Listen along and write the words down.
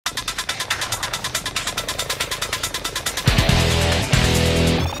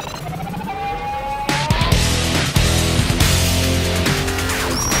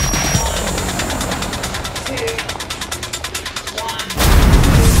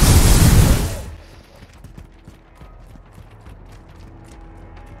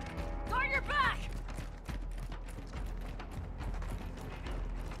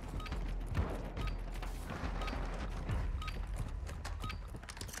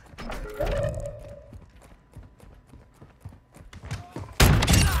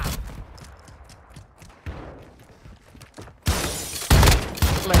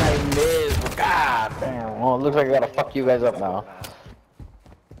Well, it looks like I gotta fuck you guys up now.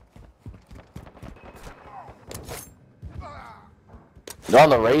 They're on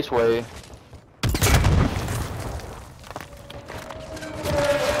the raceway.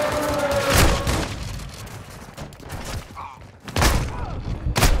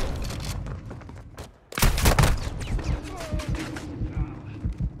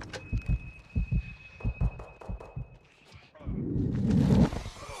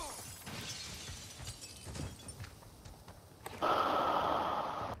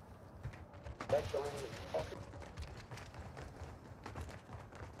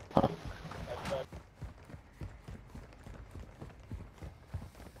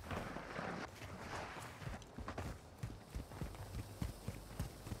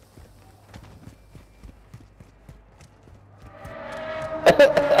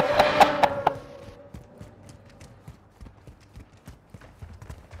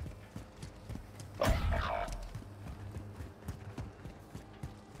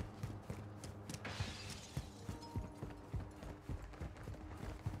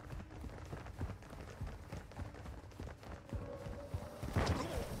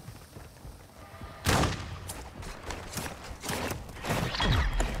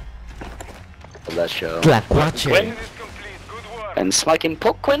 That show. Black watching. And smoking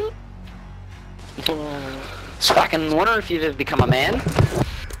Pokemon. So I can wonder if you've become a man.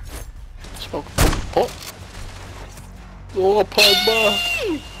 Smoke. Oh. Oh,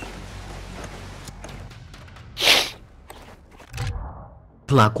 Pogba.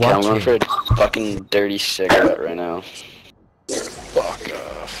 Black Okay, I'm watching. going for a fucking dirty cigarette right now. Fuck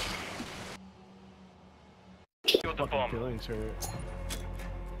off. Fucking killing turret.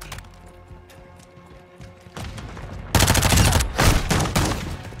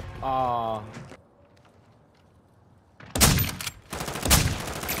 Ah.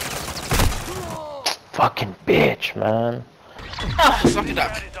 Fucking bitch, man. Ah, fuck it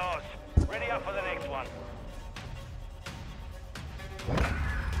up. Ready up for the next one.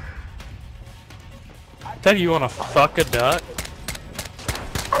 Tell you wanna fuck a duck?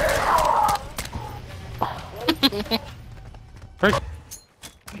 First,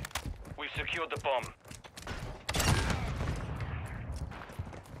 We've secured the bomb.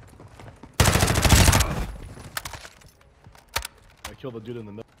 I killed the dude in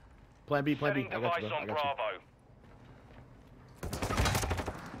the middle. Plan B, plan B. Setting I got you, device bro. I on got you.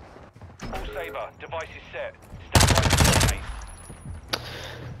 Bravo. All Saber, device is set. Stand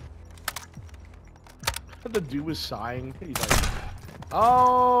by. The dude was sighing. He's like,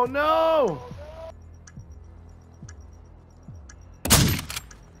 oh no!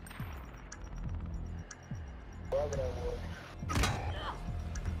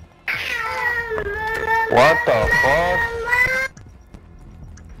 What the fuck?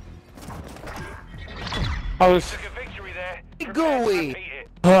 I was. Took a victory there. Go away. Repeat it.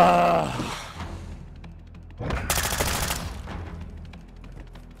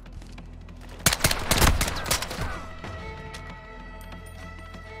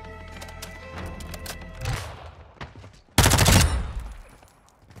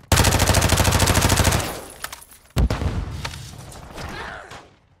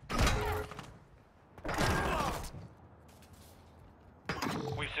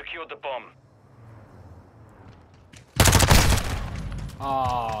 We've secured the bomb.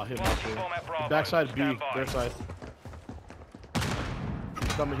 Ah, hit me Planting too. bomb at Bravo. Backside B, Stand by. their side.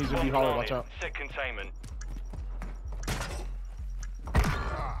 He's coming, he's gonna be Bomb hollow, watch planted. out. Set containment.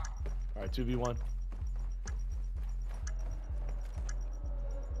 Alright, 2v1.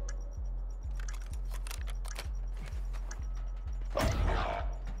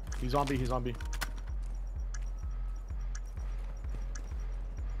 He's on B, he's on B.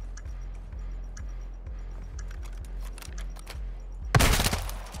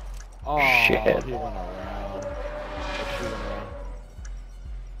 Oh, Shit. he went around. He went around.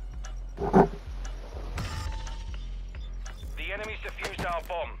 The enemy's defused our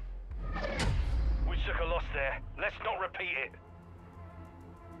bomb. We took a loss there. Let's not repeat it.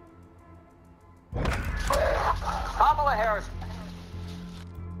 Kamala Harris.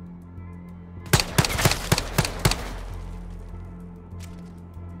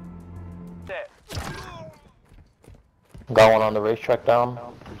 Set. Got one on the racetrack down.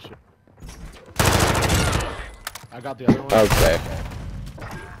 Appreciate it. I got the other one. Okay.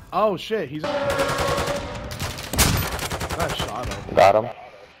 Oh shit, he's. That shot him. Got him.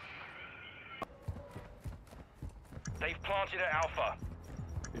 They've planted at Alpha.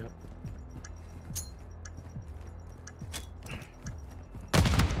 Yep.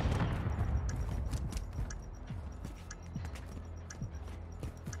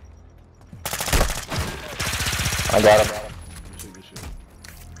 I got him. Good shit, good shit.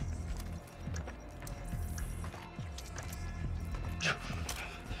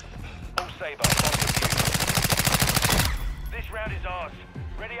 All Saber, on with you. This round is ours.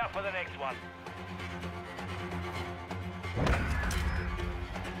 Ready up for the next one.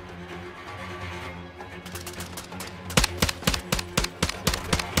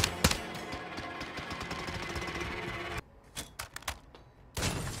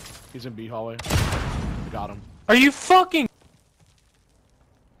 He's in B hallway. I got him. Are you fucking?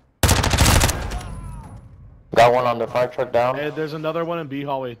 Got one on the fire truck down. Hey, there's another one in B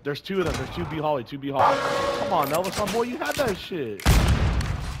hallway. There's two of them. There's two B hallway, two B hallway. Come on, Elvis, my boy, you had that shit.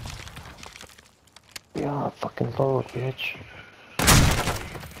 Yeah, fucking low, bitch.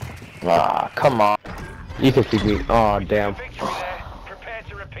 Ah, come on. You can feed me. Oh damn. Victory there. Prepare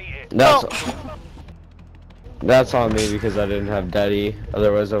to repeat it. That's on me because I didn't have Daddy.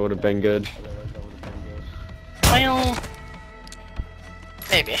 Otherwise, I would have been good. Well,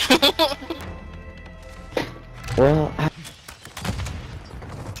 maybe. Well,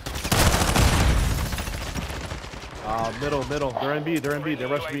 Middle. They're in B. They're in B. They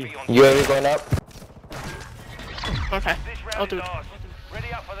rush B. UAV going up. Okay, This I'll round do is it. ours.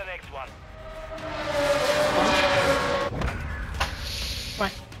 Ready up for the next one.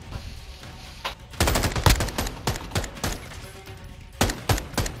 Why?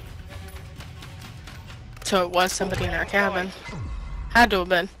 So it was somebody in our cabin. Had to have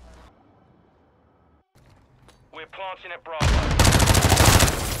been. We're planting at Bravo.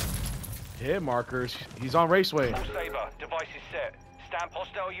 Hit markers. He's on Raceway. All Saber, device is set. Stamp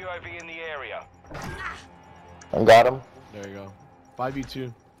hostile UAV in the area. I got him. There you go.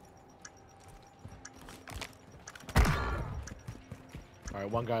 5v2. Alright,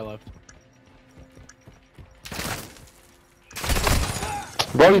 one guy left.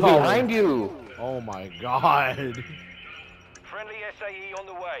 Bro, he's behind you. Oh my god. Friendly SAE on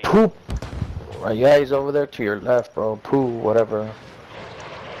the way. Poop. Right, yeah, he's over there to your left, bro. Poo, whatever.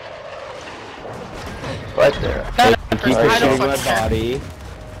 Right there. thank you for I don't shooting my fucking care. body.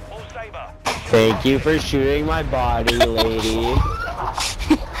 All Saber. Thank you for shooting my body, lady.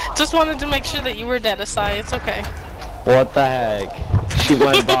 Just wanted to make sure that you were dead, Asai. It's okay. What the heck? Shoot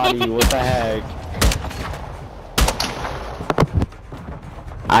my body. What the heck?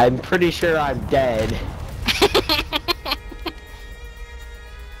 I'm pretty sure I'm dead.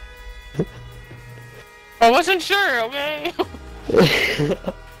 I wasn't sure, okay?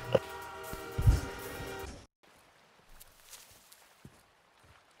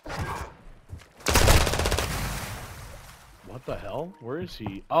 What the hell? Where is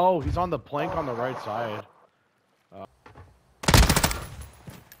he? Oh, he's on the plank on the right side.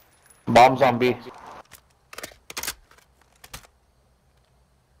 Bombs on B. 30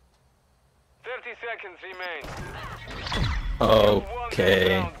 seconds remain.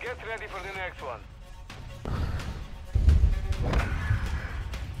 Okay. Round. Get ready for the next one.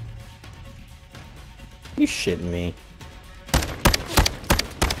 You shitting me?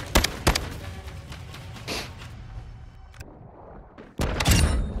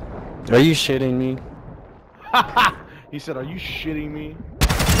 Are you shitting me? He said, "Are you shitting me?"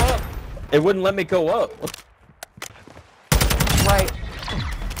 It wouldn't let me go up. Right.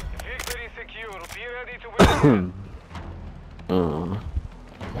 Victory secure. Be ready to win.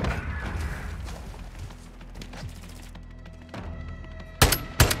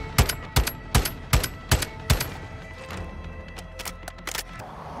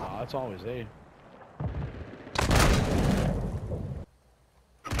 That's always A.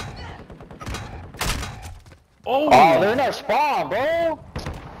 Oh! Oh, they're in that spawn, bro.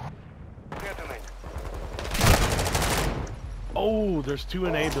 Detonate. Oh, there's two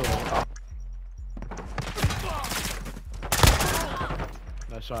in A building.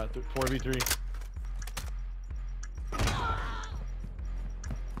 Nice shot. 4v3.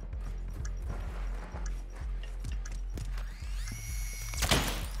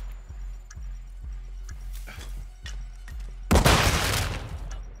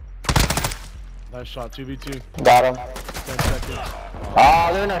 Nice shot. 2v2. Got him. 10 seconds. Oh,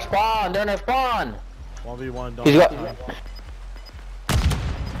 they're in their spawn. They're in their spawn. 1v1. Don't He's have got. time.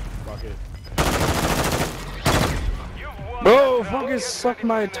 Fuck it. You've won. Bro, fucking suck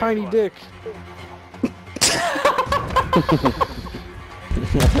my tiny dick.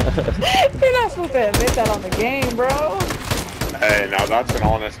 You're not supposed to admit that on the game, bro. Hey, now that's an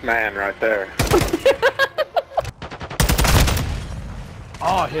honest man right there.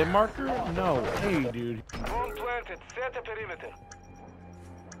 Oh, hit marker? No way, dude. Bomb planted. Set a perimeter.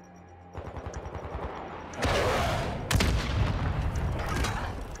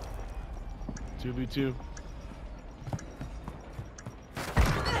 Two v two.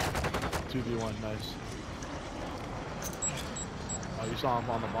 2v1, nice. Oh, you saw him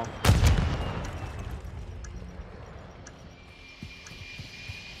on the bump.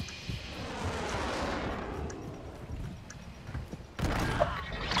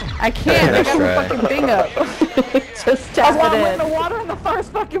 I can't. I got the Right. fucking thing up. Just tap That's why I it went in. in the water in the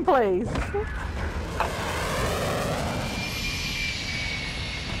first fucking place.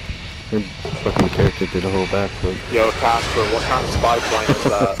 Your fucking character did a whole backflip. Yo, Casper, what kind of spy plane is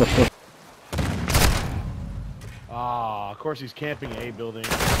that? Ah, of course he's camping A building.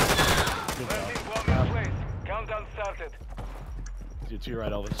 Good Friendly job. bomb in place. Countdown started. To your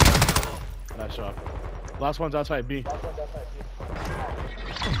right, Elvis. Nice job. Last one's outside B. You've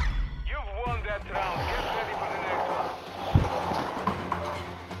won that round. Get ready for the next one.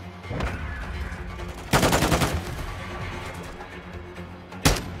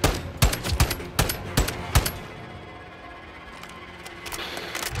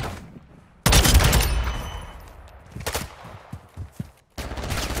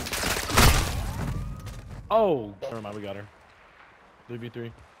 Oh! Never mind, we got her.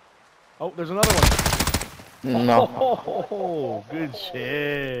 3v3. Oh, there's another one. No. Oh, good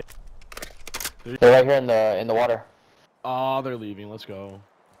shit. They're right here in the water. Oh, they're leaving. Let's go.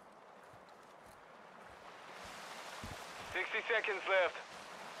 60 seconds left.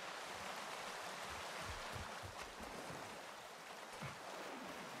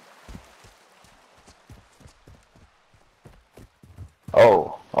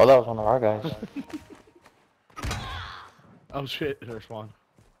 Oh, that was one of our guys. Oh shit, there's one.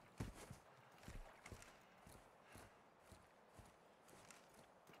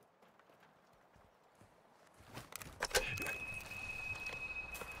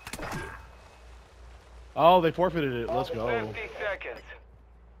 Oh, they forfeited it. Let's go. 50 seconds.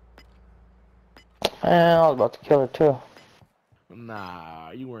 Man, I was about to kill her too.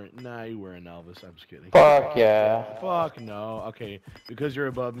 Nah, you weren't. Nah, you weren't, Elvis. I'm just kidding. Fuck yeah. Fuck no. Okay, because you're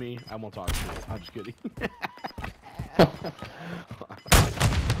above me, I won't talk to you. I'm just kidding.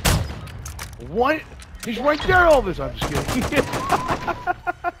 What? He's right there, Elvis. I'm just kidding.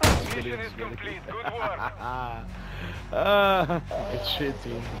 Mission is complete. Good work. Good shit,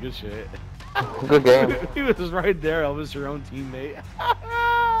 team. Good shit. Good game. He was right there, Elvis, your own teammate.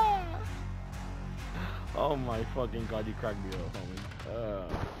 Oh my fucking god, you cracked me up, homie.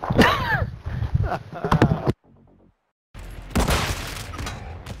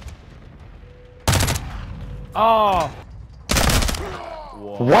 Oh!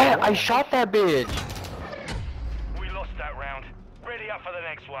 Whoa. What? I shot that bitch. We lost that round. Ready up for the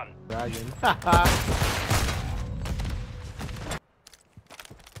next one. Dragon.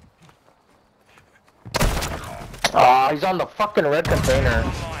 Ah, he's on the fucking red container.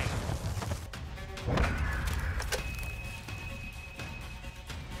 Online.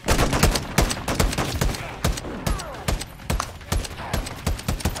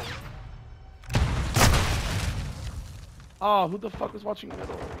 Oh, who the fuck was watching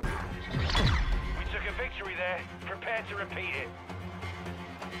middle? We took a victory there. Prepare to repeat it.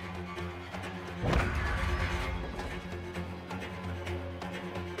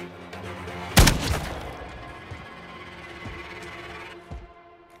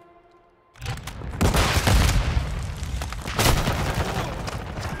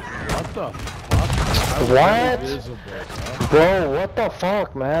 What the fuck? What? Invisible, huh? Bro, what the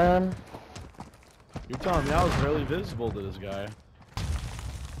fuck, man? You're telling me I was barely visible to this guy.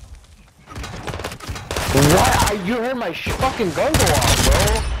 What? You heard my fucking gun go off,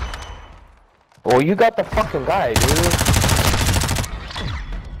 bro. Well, you got the fucking guy, dude.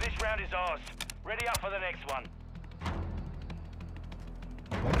 This round is ours. Ready up for the next one.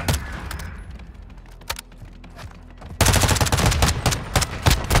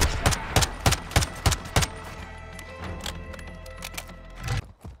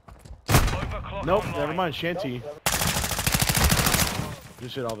 Overclock Nope, online. never mind. Shanty.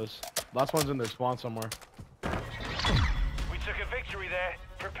 Good shit, Elvis. Last one's in their spawn somewhere. We took a victory there.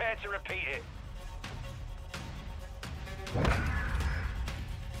 Prepare to repeat it.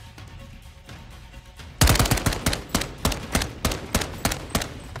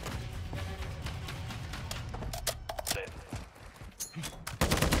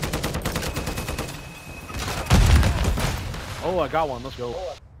 Oh, I got one. Let's go.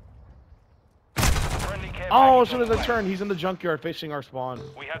 Friendly care Oh, as package soon on as the I way. turn, he's in the junkyard facing our spawn.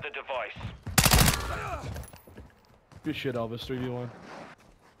 We have the device. Good shit, Elvis. 3v1.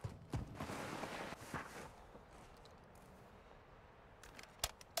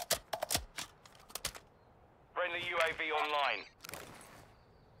 Friendly UAV online.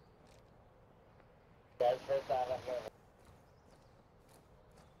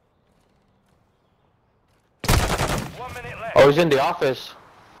 1 minute left. Oh, he's in the office.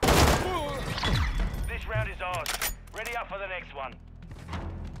 This round is ours. Ready up for the next one.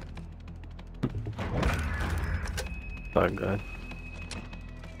 Oh god.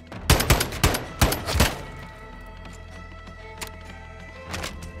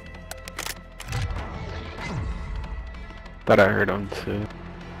 Thought I heard him too.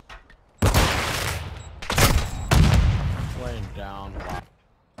 Laying down.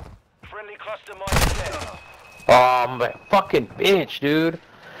 Friendly cluster mine set. Oh, my fucking bitch, dude.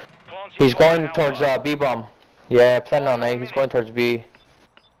 He's going towards B-bomb. Yeah, plan on A. He's going towards B.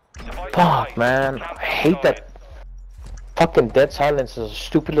 Fuck, man. I hate that. Fucking dead silence is a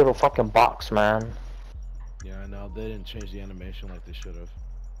stupid little fucking box, man. Yeah, I know. They didn't change the animation like they should have.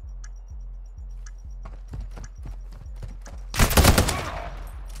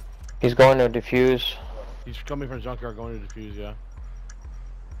 He's going to defuse. He's coming from junkyard going to defuse, yeah.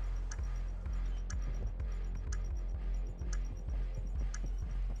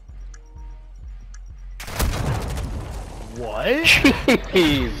 What?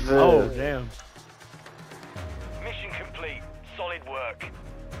 Jesus. Oh, damn. Mission complete. Solid work.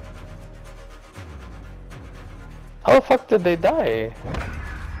 How the fuck did they die?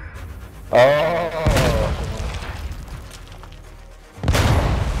 Oh.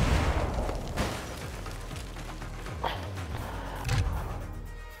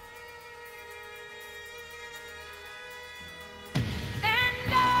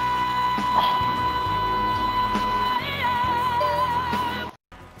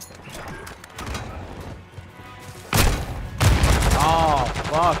 Oh,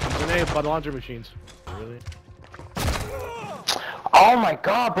 fuck. He's enabled by the laundry machines. Really? Oh my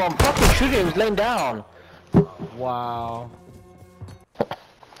god, bro. I'm fucking shooting. He was laying down. Wow.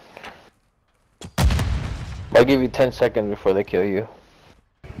 I'll give you 10 seconds before they kill you.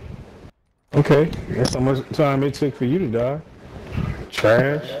 Okay, that's how much time it took for you to die.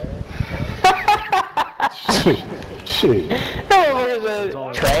 Trash. Shit.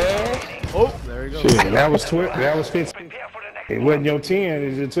 Trash. Oh, there you go. Shit. That was 15. Prepare for the next It one. wasn't your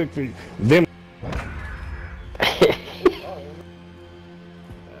 10. It took for them. That's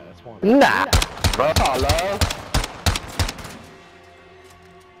one. Nah. Bro, love.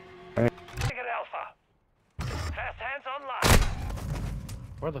 Ticket Alpha. Fast hands online.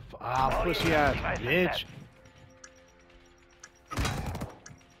 Where the f— ah, pussy ass bitch.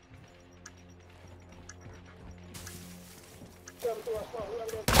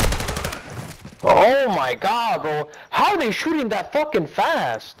 Oh my god, bro. How are they shooting that fucking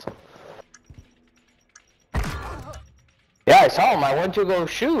fast? Yeah, I saw him. I went to go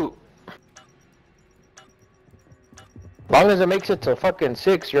shoot. As long as it makes it to fucking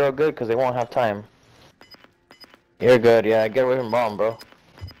 6, you're all good because they won't have time. You're good, yeah. Get away from bomb, bro.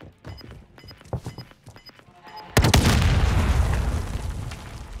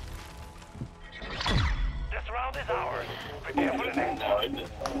 This round is ours. Prepare for the next one.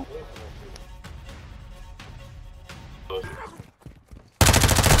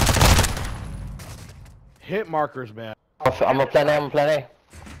 Hit markers, man. I'm a plan A, I'm a plan A.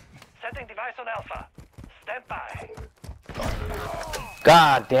 Setting device on Alpha. Stand by.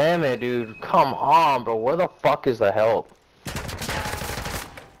 God damn it, dude. Come on, bro. Where the fuck is the help?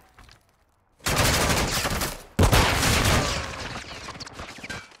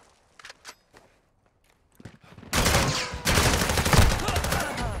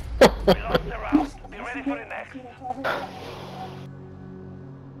 We lost the round. Be ready for the next.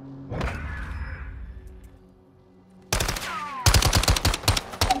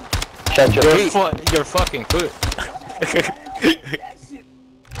 Shut your feet. Your fucking foot.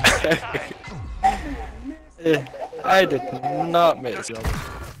 I did not miss.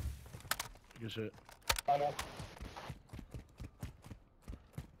 Good shit.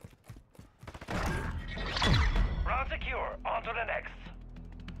 Round secure. On to the next.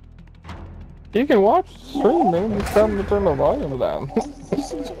 You can watch the stream, man. Just tell them to turn the volume down.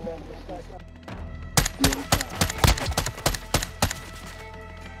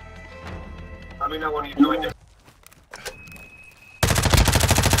 Let me know when you join it.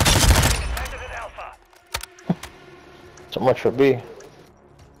 Activate Alpha. So much for B.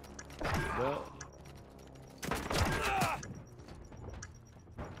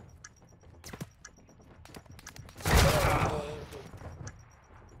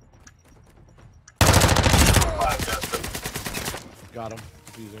 Got him.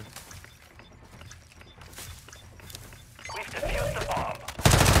 Easy. We've defused the bomb.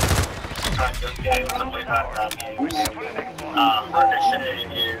 Ricochet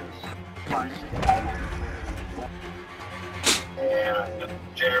is fine. And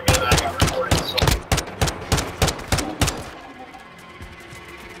Jeremy and I got recorded, so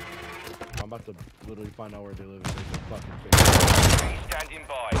have to literally find out where they live and take their fucking face. Standing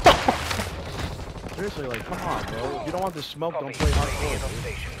by. Seriously, like, come on, bro. If you don't want this smoke, don't Copy. play hardcore, dude.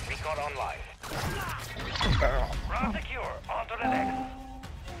 Station. Recon online. Round secure. On to the next.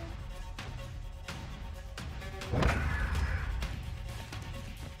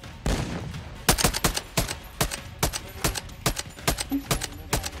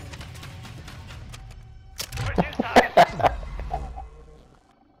 Reduce target.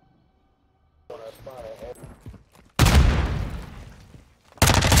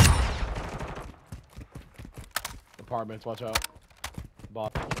 Apartments, watch out.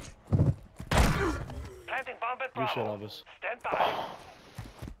 Bot. Planting bomb at Good shit, Bravo. Elvis. Stand by.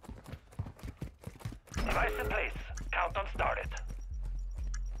 Device in place. Countdown started.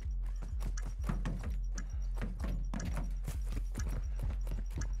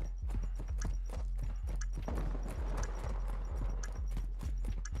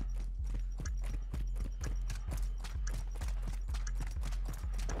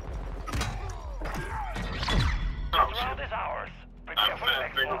 This round is ours. Prepare for the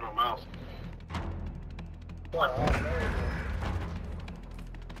next one. mouse.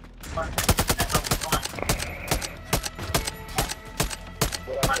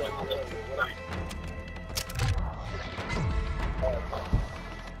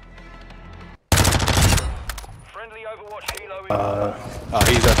 Friendly Overwatch helo in Oh,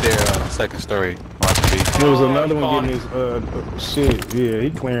 he's up there, second story. Watch me. There was another one getting his shit. Yeah, he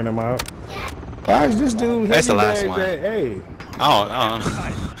clearing them out. Why is this dude? That's the last heavy one. bag Hey. I don't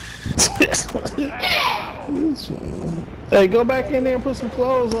know. Hey, go back in there and put some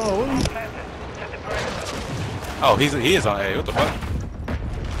clothes on. What are you- Oh, he is on A. What the fuck?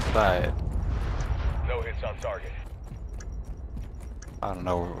 But no hits on target. I don't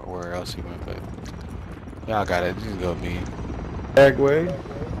know where else he went, but y'all got it. Just go me. Back way.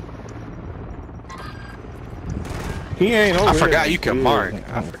 He ain't over I forgot there. you can Yeah. mark.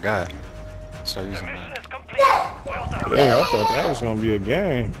 I forgot. Start using Mission that. is complete. Well done. Yeah, I thought that was gonna be a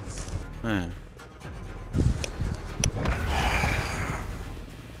game. Man.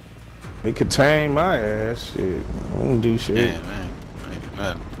 They could tame my ass. Shit, I don't do shit. Yeah, man.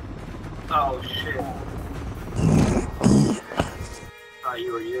 Man. Oh shit. Oh,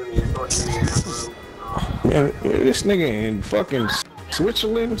 you were Uni. I thought Uni had Man, this nigga in fucking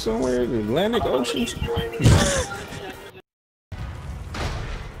Switzerland somewhere, the Atlantic Ocean.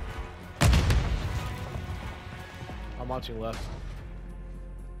 I'm watching left.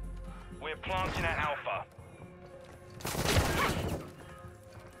 We're planting at Alpha.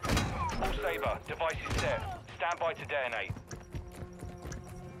 All Saber, device is set. Stand by to detonate.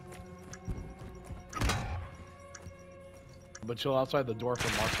 But chill outside the door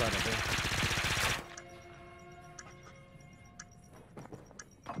from Mark's side, I think.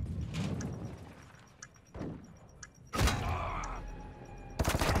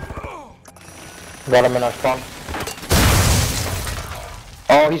 Got him in our spawn.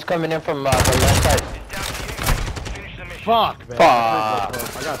 Oh, he's coming in from the left side. It's down to you. Finish the mission. Fuck, man.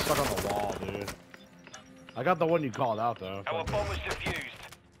 Fuck. I got stuck on the wall, dude. I got the one you called out, though. Our bomb was defused.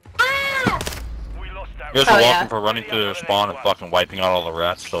 We lost that. Here's round. a welcome for running through their spawn and fucking wiping out all the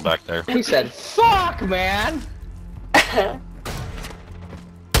rats still back there. He said, "Fuck, man."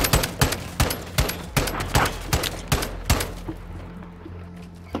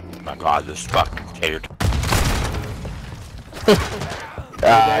 My god, this fucking catered.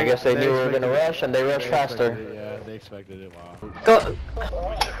 I guess they knew we were gonna rush, and they rushed faster. Yeah, they expected it. Wow. Go.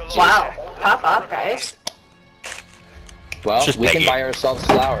 Wow. Pop up, guys. Well, Just we Peggy. can buy ourselves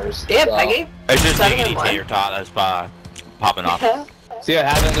flowers. Yeah, so. Peggy. It's just Seven diggity and one. tater tot that's popping off. See what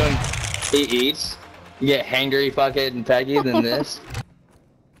happens when he eats? You get hangry, fucking Peggy, than this.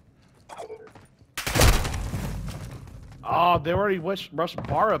 Oh, they already rushed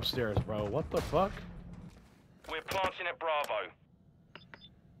bar upstairs, bro. What the fuck? We're planting at Bravo.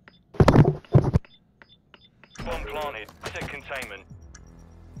 Bomb planted. Set containment.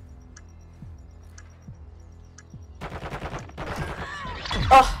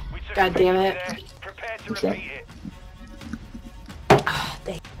 Oh, We took God damn it. there. Prepare to repeat it. oh,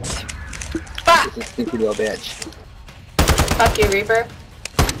 thanks. Fuck! This stinky little bitch. Fuck you, Reaper.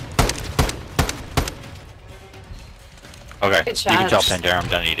 Okay, Good you can tell shot. Pantera I'm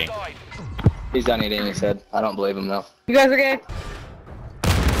done eating. Side. He's done eating, he said. I don't believe him, though. You guys okay?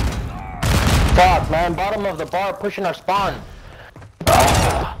 Fuck, man. Bottom of the bar pushing our spawn.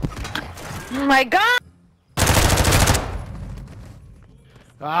 Oh my god!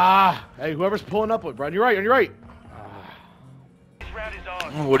 Ah! Hey, whoever's pulling up with, bro. On your right, on your right. This round is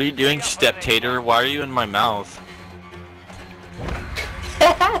ours. What are you doing, step tater? Why are you in my mouth?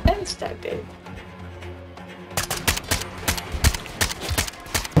 It's that big.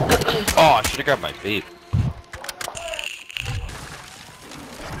 Oh, I should have grabbed my vape.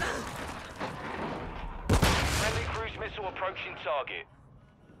 Friendly cruise missile approaching target.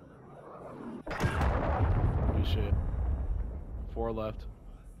 Holy shit. 4 left.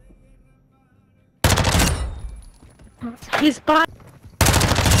 His body.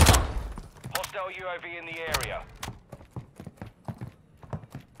 Hostile UAV in the area.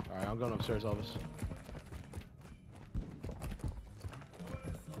 Alright, I'm going upstairs, Elvis.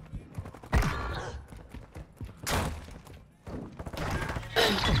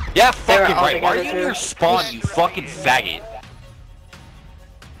 Yeah, They were fucking all right. Why are together, you in too. your spawn, you fucking faggot?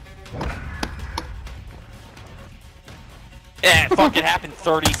 Yeah, it fucking happened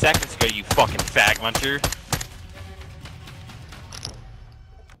 30 seconds ago, you fucking fag muncher.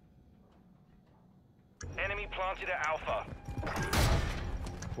 Enemy planted at Alpha.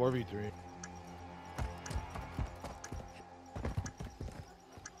 4v3.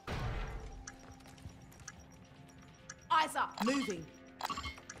 Eyes up. Moving.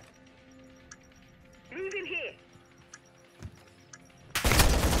 Moving here.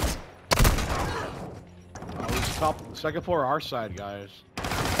 Top, second floor, our side, guys.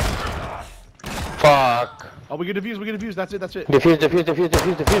 Fuck. Oh, we get defused, we get defused. That's it, that's it. Defuse, defuse, defuse,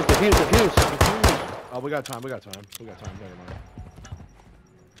 defuse, defuse, defuse, defuse. Oh, we got time, we got time. We got time, never mind.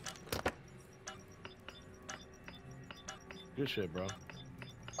 Good shit, bro.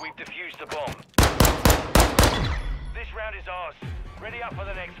 We've defused the bomb. This round is ours. Ready up for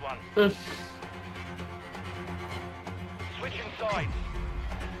the next one. Switching sides.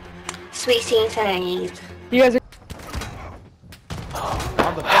 Switching sides. You guys are.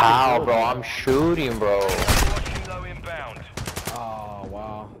 How, bro? I'm shooting, bro. Watching low inbound. Oh,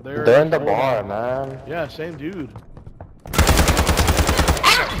 wow. They're in the bar, man. Yeah, same dude.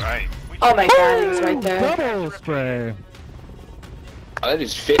 Right. Oh my god, he was right there. Double spray. Oh, that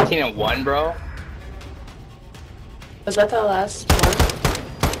is 15 and 1, bro. Was that the last one?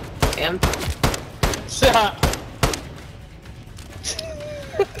 Damn.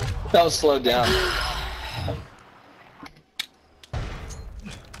 That was slowed down.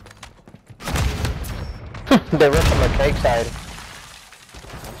 They were from the cake side. I'm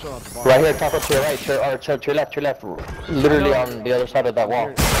still at the bar. Right here, Taco, to your right, to your left, to your left. Literally on the other side of that wall.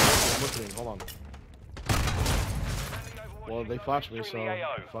 Here, I'm listening, hold on. Well, they flashed me, so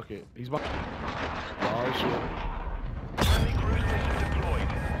fuck it. He's behind. Oh shit. Friendly cruise missile deployed.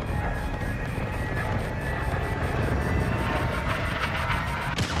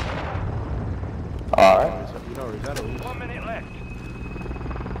 Alright. You know where he's at, at least. 1 minute left.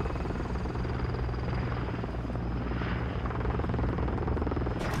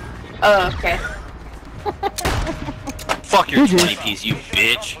 Oh, okay. Fuck your 20 piece, you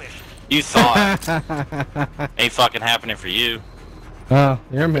bitch. You thought. Ain't fucking happening for you. Oh,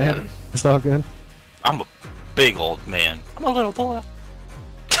 you're a man. It's all good. I'm a big old man. I'm a little boy.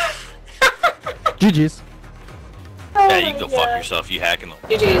 GG's. Yeah, you can go fuck yourself, you hacking them.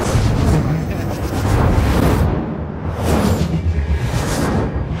 GG's.